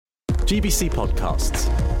GBC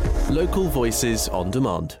Podcasts. Local voices on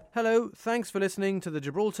demand. Hello, thanks for listening to the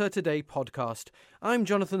Gibraltar Today podcast. I'm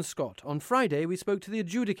Jonathan Scott. On Friday, we spoke to the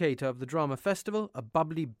adjudicator of the drama festival, a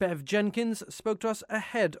bubbly Bev Jenkins, spoke to us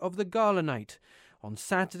ahead of the gala night. On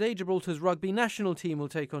Saturday, Gibraltar's rugby national team will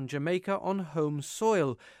take on Jamaica on home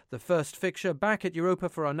soil, the first fixture back at Europa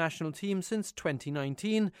for our national team since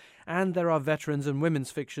 2019, and there are veterans and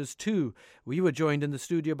women's fixtures too. We were joined in the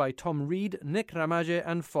studio by Tom Reed, Nick Ramage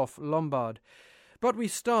and Fof Lombard. But we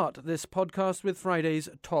start this podcast with Friday's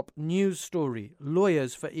top news story.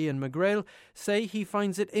 Lawyers for Ian McGrail say he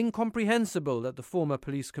finds it incomprehensible that the former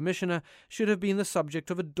police commissioner should have been the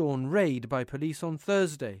subject of a dawn raid by police on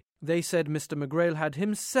Thursday. They said Mr. McGrail had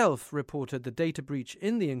himself reported the data breach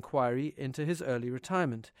in the inquiry into his early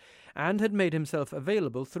retirement and had made himself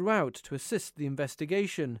available throughout to assist the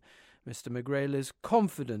investigation. Mr. McGrail is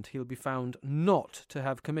confident he'll be found not to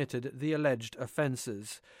have committed the alleged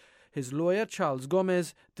offences. His lawyer, Charles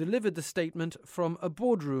Gomez, delivered the statement from a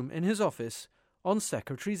boardroom in his office on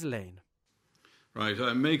Secretary's Lane. Right,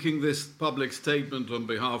 I'm making this public statement on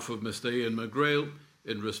behalf of Mr. Ian McGrail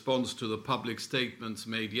in response to the public statements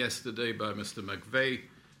made yesterday by Mr. McVeigh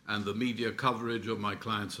and the media coverage of my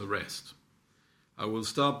client's arrest. I will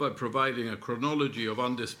start by providing a chronology of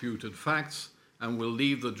undisputed facts and will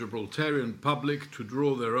leave the Gibraltarian public to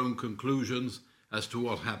draw their own conclusions as to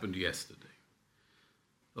what happened yesterday.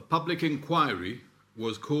 The public inquiry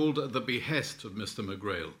was called at the behest of Mr.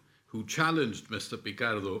 McGrail, who challenged Mr.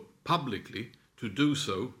 Picardo publicly to do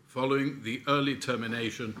so following the early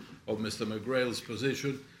termination of Mr. McGrail's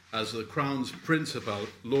position as the Crown's principal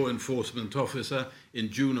law enforcement officer in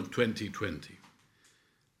June of 2020.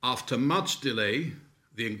 After much delay,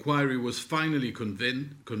 the inquiry was finally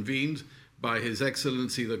convened by His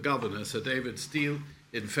Excellency the Governor, Sir David Steele,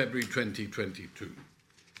 in February 2022.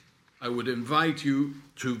 I would invite you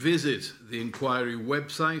to visit the inquiry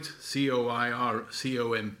website,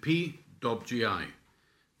 coircomp.gi.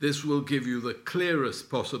 This will give you the clearest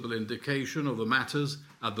possible indication of the matters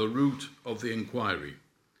at the root of the inquiry.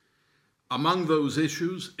 Among those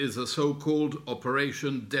issues is the so-called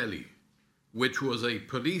Operation Delhi, which was a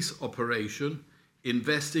police operation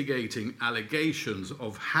investigating allegations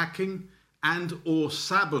of hacking and or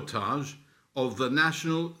sabotage of the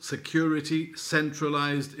National Security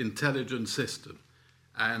Centralized Intelligence System,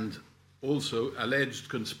 and also alleged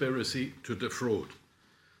conspiracy to defraud.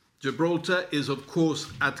 Gibraltar is, of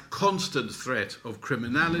course, at constant threat of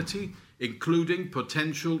criminality, including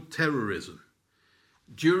potential terrorism.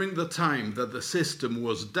 During the time that the system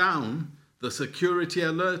was down, the security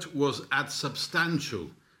alert was at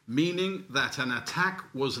substantial, meaning that an attack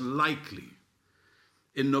was likely.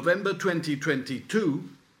 In November 2022,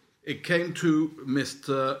 it came to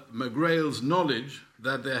Mr. McGrail's knowledge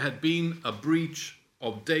that there had been a breach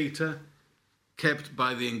of data kept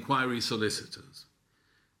by the inquiry solicitors.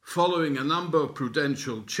 Following a number of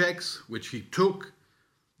prudential checks, which he took,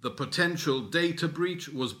 the potential data breach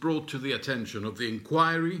was brought to the attention of the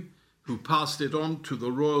inquiry, who passed it on to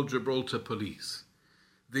the Royal Gibraltar Police.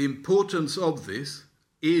 The importance of this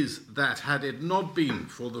is that had it not been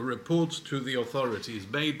for the reports to the authorities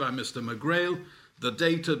made by Mr. McGrail, the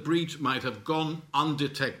data breach might have gone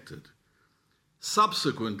undetected.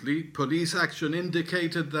 Subsequently, police action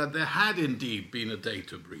indicated that there had indeed been a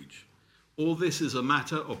data breach. All this is a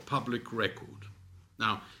matter of public record.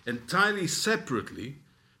 Now, entirely separately,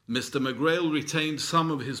 Mr. McGrail retained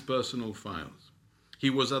some of his personal files. He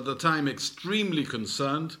was at the time extremely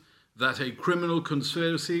concerned that a criminal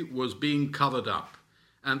conspiracy was being covered up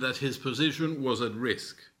and that his position was at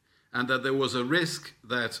risk, and that there was a risk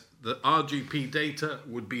that the RGP data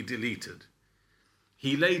would be deleted.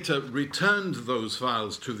 He later returned those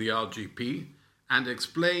files to the RGP and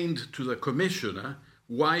explained to the Commissioner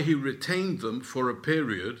why he retained them for a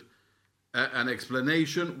period, an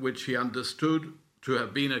explanation which he understood to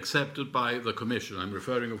have been accepted by the Commissioner. I'm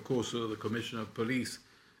referring, of course, to the Commissioner of Police,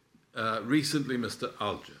 recently Mr.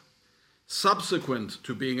 Alger. Subsequent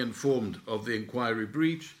to being informed of the inquiry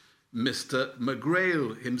breach, Mr.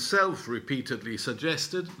 McGrail himself repeatedly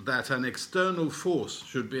suggested that an external force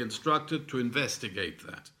should be instructed to investigate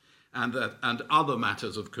that and other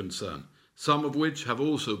matters of concern, some of which have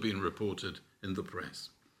also been reported in the press.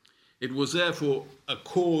 It was therefore a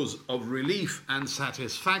cause of relief and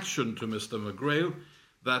satisfaction to Mr. McGrail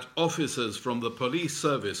that officers from the police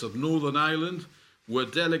service of Northern Ireland were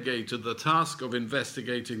delegated the task of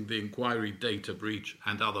investigating the inquiry data breach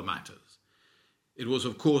and other matters. It was,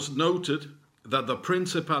 of course, noted that the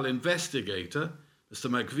principal investigator, Mr.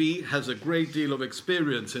 McVeigh, has a great deal of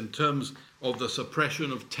experience in terms of the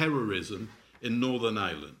suppression of terrorism in Northern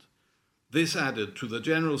Ireland. This added to the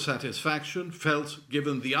general satisfaction felt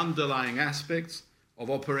given the underlying aspects of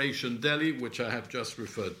Operation Delhi, which I have just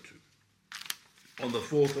referred to. On the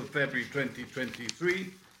 4th of February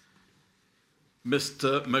 2023,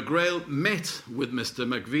 Mr. McGrail met with Mr.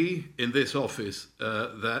 McVie in this office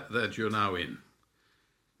that you're now in.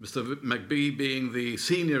 Mr. McVie being the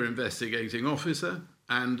senior investigating officer,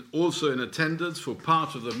 and also in attendance for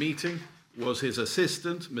part of the meeting was his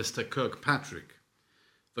assistant, Mr. Kirkpatrick.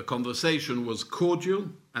 The conversation was cordial,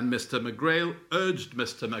 and Mr. McGrail urged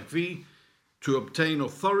Mr. McVie to obtain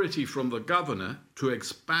authority from the governor to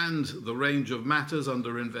expand the range of matters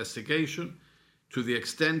under investigation to the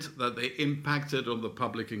extent that they impacted on the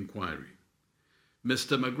public inquiry.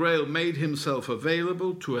 Mr. McGrail made himself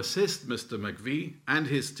available to assist Mr. McVie and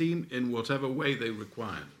his team in whatever way they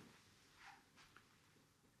required.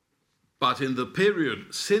 But in the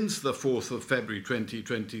period since the 4th of February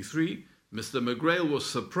 2023, Mr. McGrail was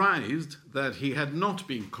surprised that he had not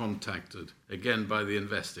been contacted again by the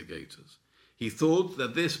investigators. He thought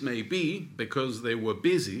that this may be because they were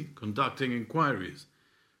busy conducting inquiries.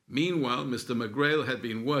 Meanwhile, Mr. McGrail had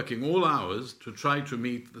been working all hours to try to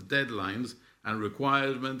meet the deadlines and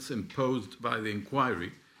requirements imposed by the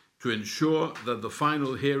inquiry to ensure that the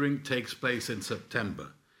final hearing takes place in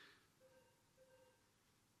September.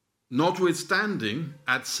 Notwithstanding,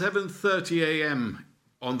 at 7:30 a.m.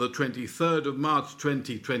 on the 23rd of March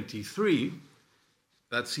 2023,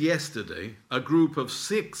 that's yesterday, a group of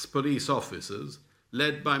 6 police officers,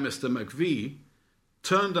 led by Mr. McVie,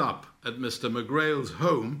 turned up at Mr. McGrail's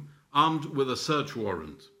home armed with a search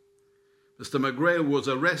warrant. Mr. McGrail was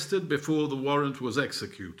arrested before the warrant was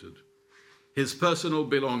executed. His personal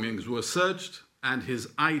belongings were searched and his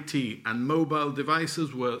IT and mobile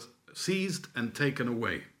devices were seized and taken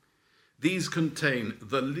away. These contain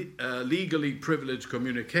the legally privileged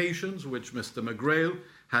communications which Mr. McGrail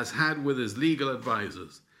has had with his legal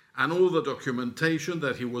advisors and all the documentation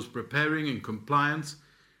that he was preparing in compliance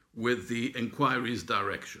with the inquiry's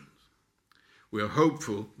directions. We are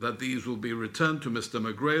hopeful that these will be returned to Mr.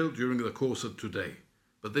 McGrail during the course of today,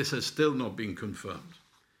 but this has still not been confirmed.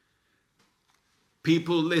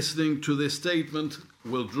 People listening to this statement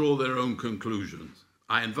will draw their own conclusions.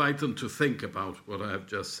 I invite them to think about what I have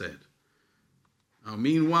just said. Now,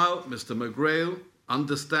 meanwhile, Mr. McGrail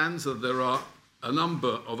understands that there are a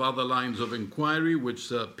number of other lines of inquiry which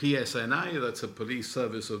PSNI, that's a police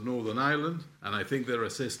service of Northern Ireland, and I think they're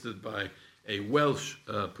assisted by a Welsh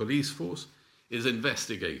police force, is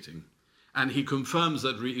investigating. And he confirms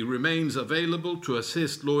that he remains available to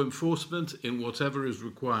assist law enforcement in whatever is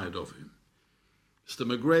required of him. Mr.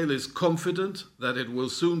 McGrail is confident that it will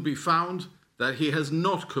soon be found that he has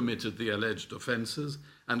not committed the alleged offences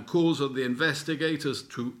and calls on the investigators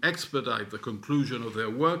to expedite the conclusion of their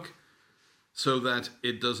work so that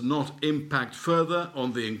it does not impact further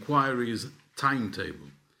on the inquiry's timetable.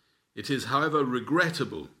 It is, however,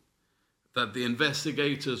 regrettable that the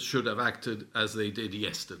investigators should have acted as they did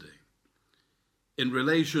yesterday. In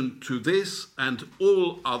relation to this and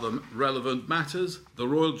all other relevant matters, the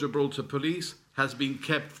Royal Gibraltar Police has been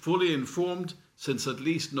kept fully informed since at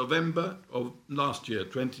least November of last year,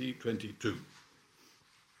 2022.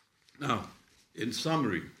 Now, in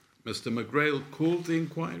summary, Mr. McGrail called the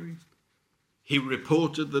inquiry. He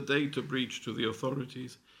reported the data breach to the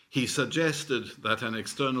authorities. He suggested that an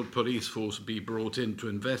external police force be brought in to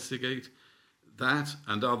investigate that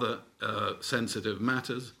and other sensitive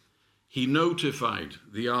matters. He notified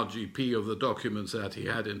the RGP of the documents that he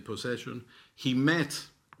had in possession. He met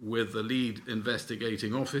with the lead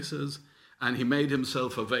investigating officers, and he made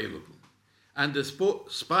himself available. And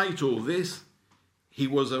despite all this, he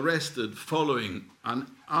was arrested following an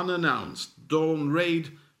unannounced dawn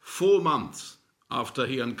raid 4 months after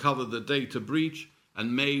he uncovered the data breach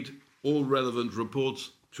and made all relevant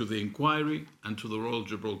reports to the inquiry and to the Royal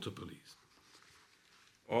Gibraltar Police.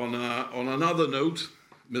 On another note,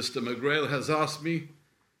 Mr. McGrail has asked me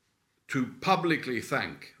to publicly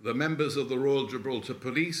thank the members of the Royal Gibraltar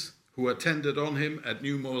Police who attended on him at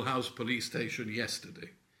Newmole House Police Station yesterday.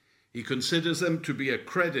 He considers them to be a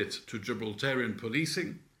credit to Gibraltarian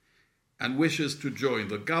policing and wishes to join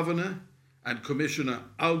the Governor and Commissioner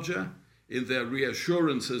Alger in their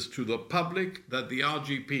reassurances to the public that the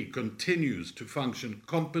RGP continues to function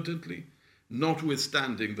competently,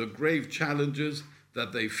 notwithstanding the grave challenges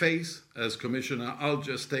that they face, as Commissioner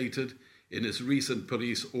Alger stated in his recent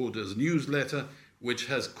police orders newsletter, which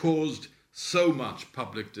has caused so much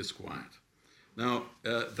public disquiet. Now,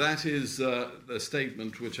 that is the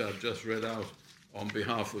statement which I've just read out on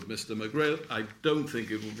behalf of Mr. McGrail. I don't think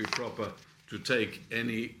it would be proper to take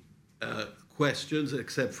any questions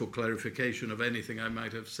except for clarification of anything I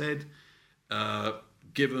might have said.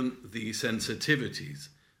 given the sensitivities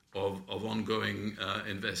of ongoing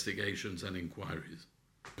investigations and inquiries.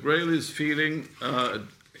 McGrail is feeling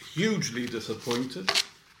hugely disappointed.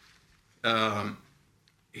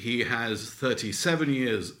 He has 37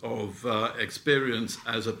 years of experience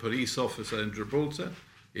as a police officer in Gibraltar.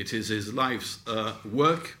 It is his life's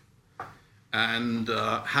work, and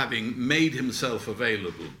having made himself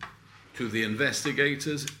available to the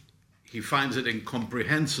investigators, he finds it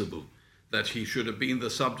incomprehensible that he should have been the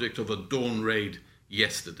subject of a dawn raid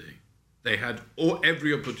yesterday. They had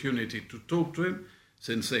every opportunity to talk to him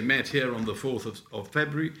since they met here on the 4th of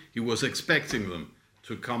February. He was expecting them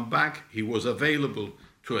to come back. He was available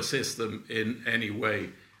to assist them in any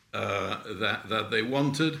way that they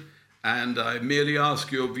wanted. And I merely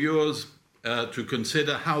ask your viewers to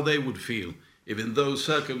consider how they would feel if in those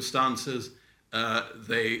circumstances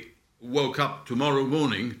they woke up tomorrow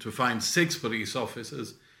morning to find 6 police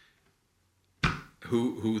officers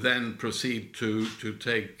who then proceed to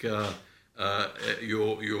take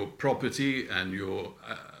your property and your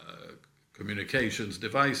communications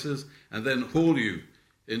devices and then haul you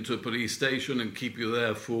into a police station and keep you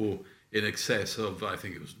there for in excess of, I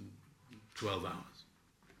think it was 12 hours.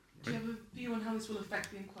 Do you have a view on how this will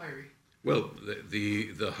affect the inquiry? Well,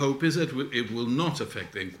 the hope is that it will not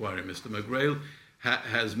affect the inquiry. Mr. McGrail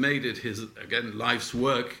has made it his, again, life's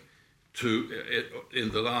work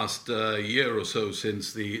in the last year or so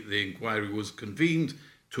since the inquiry was convened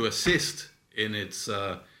to assist in its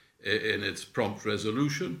prompt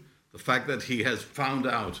resolution. The fact that he has found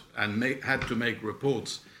out and had to make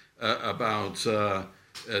reports about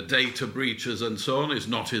data breaches and so on is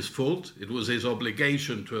not his fault. It was his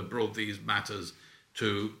obligation to have brought these matters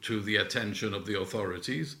to the attention of the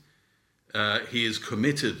authorities. He is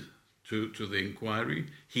committed to the inquiry.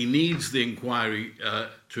 He needs the inquiry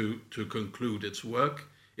to conclude its work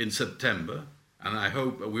in September, and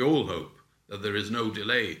we all hope that there is no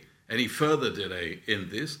delay, any further delay in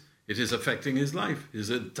this. It is affecting his life. His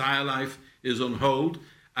entire life is on hold,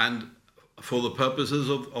 and for the purposes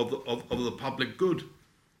of the public good.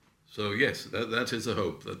 So yes, that is a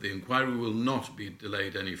hope, that the inquiry will not be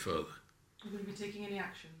delayed any further. Will he be taking any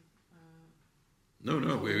action? No,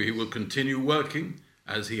 he will continue working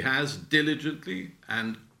as he has, diligently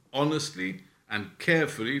and honestly and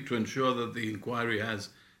carefully, to ensure that the inquiry has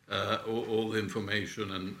all the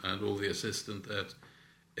information and all the assistance that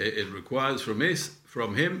it requires from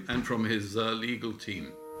him and from his legal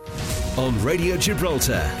team. On Radio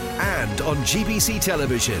Gibraltar and on GBC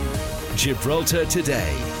Television, Gibraltar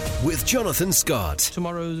Today with Jonathan Scott.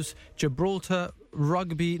 Tomorrow's Gibraltar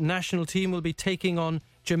rugby national team will be taking on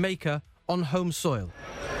Jamaica on home soil.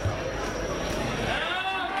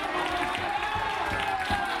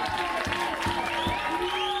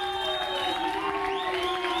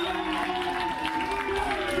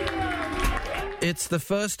 It's the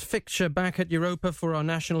first fixture back at Europa for our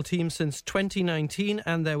national team since 2019,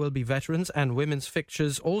 and there will be veterans and women's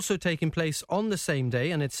fixtures also taking place on the same day.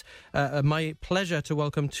 And it's my pleasure to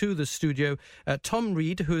welcome to the studio Tom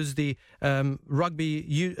Reid, who's the rugby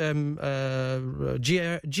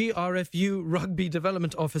GRFU Rugby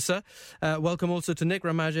Development Officer. Welcome also to Nick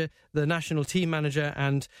Ramaje, the national team manager,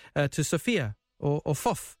 and to Sophia or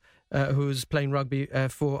Fof, who's playing rugby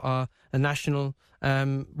for our national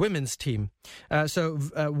women's team. So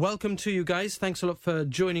welcome to you guys. Thanks a lot for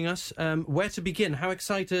joining us. Where to begin? How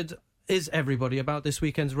excited is everybody about this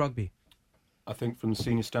weekend's rugby? I think from the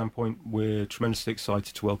senior standpoint, we're tremendously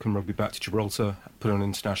excited to welcome rugby back to Gibraltar, put on an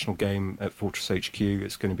international game at Fortress HQ.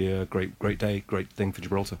 It's going to be a great day, great thing for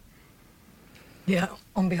Gibraltar. Yeah,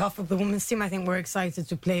 on behalf of the women's team, I think we're excited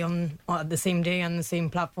to play on the same day and the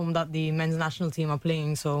same platform that the men's national team are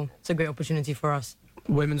playing, so it's a great opportunity for us.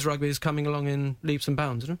 Women's rugby is coming along in leaps and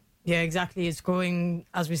bounds, isn't it? Yeah, exactly. It's growing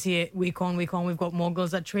as we see it week on. We've got more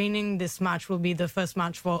girls at training. This match will be the first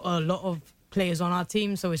match for a lot of players on our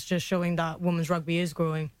team, so it's just showing that women's rugby is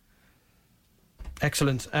growing.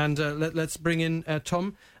 Excellent. And let's bring in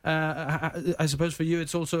Tom. I suppose for you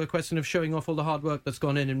it's also a question of showing off all the hard work that's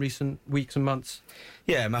gone in recent weeks and months.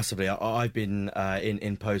 Yeah, massively. I've been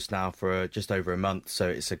in post now for just over a month, so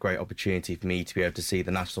it's a great opportunity for me to be able to see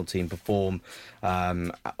the national team perform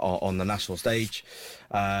on the national stage,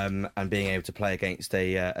 and being able to play against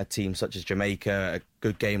a team such as Jamaica, a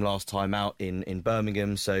good game last time out in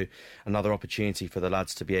Birmingham, so another opportunity for the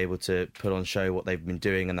lads to be able to put on show what they've been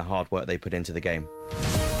doing and the hard work they put into the game.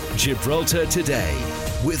 Gibraltar Today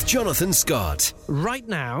with Jonathan Scott. Right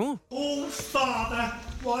now... Oh, Father,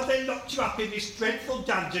 why have they locked you up in this dreadful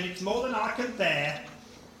dungeon? It's more than I can bear.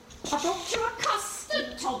 I brought you a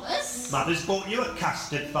custard, Thomas. Mother's bought you a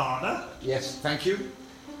custard, Father. Yes, thank you.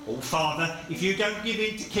 Oh, Father, if you don't give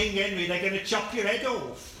in to King Henry, they're going to chop your head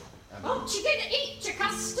off. Aren't you going to eat your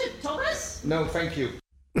custard, Thomas? No, thank you.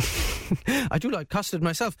 I do like custard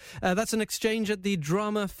myself. That's an exchange at the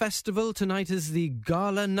Drama Festival. Tonight is the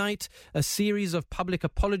Gala Night, a series of public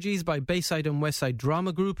apologies by Bayside and Westside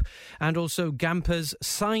Drama Group, and also Gamper's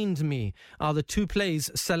Signed Me are the two plays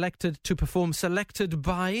selected to perform, selected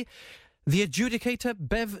by the adjudicator,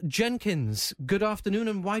 Bev Jenkins. Good afternoon,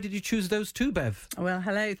 and why did you choose those two, Bev? Well,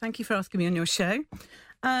 hello. Thank you for asking me on your show.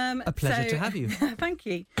 A pleasure to have you. Thank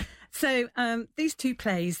you. So these two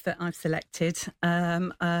plays that I've selected,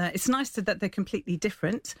 it's nice that they're completely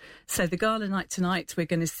different. So the Gala Night tonight, we're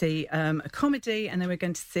going to see a comedy, and then we're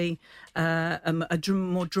going to see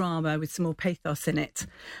more drama with some more pathos in it.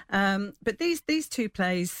 But these two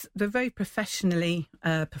plays, they're very professionally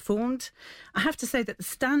performed. I have to say that the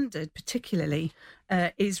standard, particularly,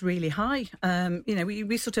 is really high.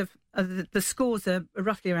 We sort of the scores are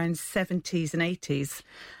roughly around 70s and 80s,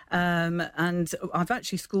 and I've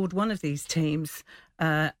actually scored one of these teams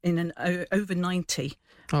in an over 90.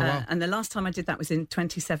 Oh, wow. And the last time I did that was in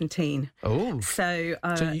 2017. Oh, so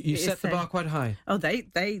you set the bar quite high. Oh, they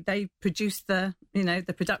produced the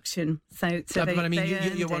production. So but I mean,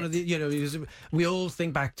 they you're one of the we all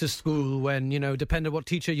think back to school when depending on what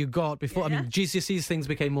teacher you got before. Yeah. I mean, GCSEs things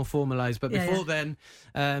became more formalised, but before then,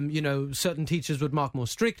 certain teachers would mark more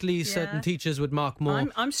strictly. Certain teachers would mark more.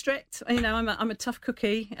 I'm strict. I'm a tough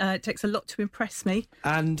cookie. It takes a lot to impress me.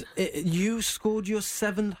 And you scored your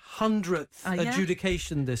 700th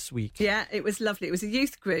adjudication this week. Yeah, it was lovely. It was a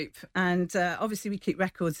youth group, and obviously we keep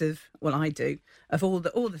records of, well, I do, of all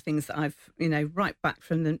the things that I've, right back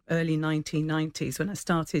from the early 1990s when I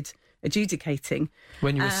started adjudicating.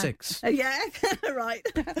 When you were 6. Yeah, right.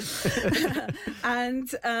 And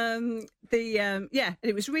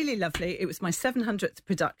it was really lovely. It was my 700th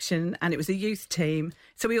production, and it was a youth team.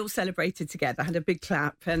 So we all celebrated together, had a big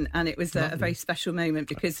clap, and it was a very special moment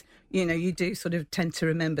because, you do sort of tend to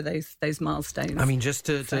remember those milestones. I mean, just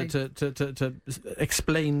to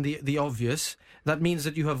explain the obvious, that means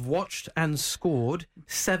that you have watched and scored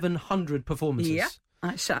 700 performances. Yeah.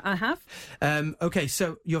 I have. Okay,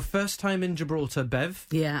 so your first time in Gibraltar, Bev.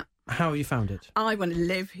 Yeah. How have you found it? I want to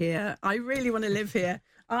live here. I really want to live here.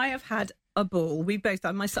 I have had a ball. We both.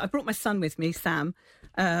 I brought my son with me, Sam.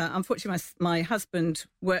 Unfortunately, my husband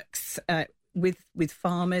works with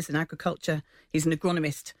farmers and agriculture. He's an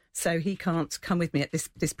agronomist, so he can't come with me at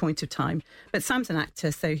this point of time. But Sam's an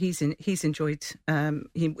actor, so he's enjoyed.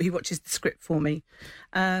 He watches the script for me.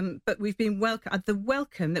 But we've been welcome. The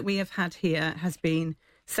welcome that we have had here has been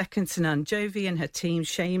second to none. Jovi and her team,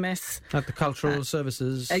 Seamus at the Cultural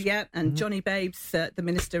Services. And Johnny Babes, the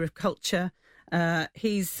Minister of Culture.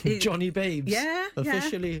 He's Johnny Babes. Yeah,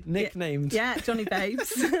 officially nicknamed. Yeah, Johnny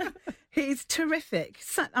Babes. He's terrific.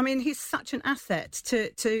 He's such an asset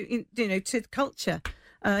to culture.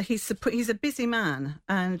 He's a busy man,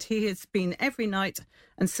 and he has been every night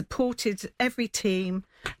and supported every team,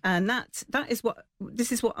 and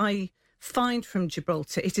this is what I find from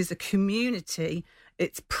Gibraltar. It is a community.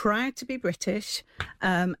 It's proud to be British,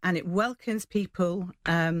 and it welcomes people.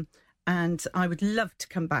 And I would love to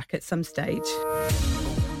come back at some stage.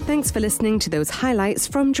 Thanks for listening to those highlights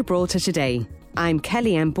from Gibraltar Today. I'm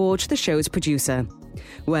Kelly Ann Borge, the show's producer.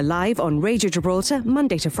 We're live on Radio Gibraltar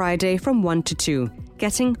Monday to Friday from 1 to 2,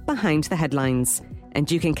 getting behind the headlines. And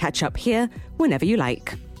you can catch up here whenever you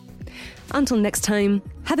like. Until next time,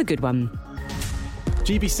 have a good one.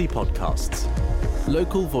 GBC Podcasts.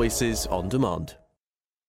 Local voices on demand.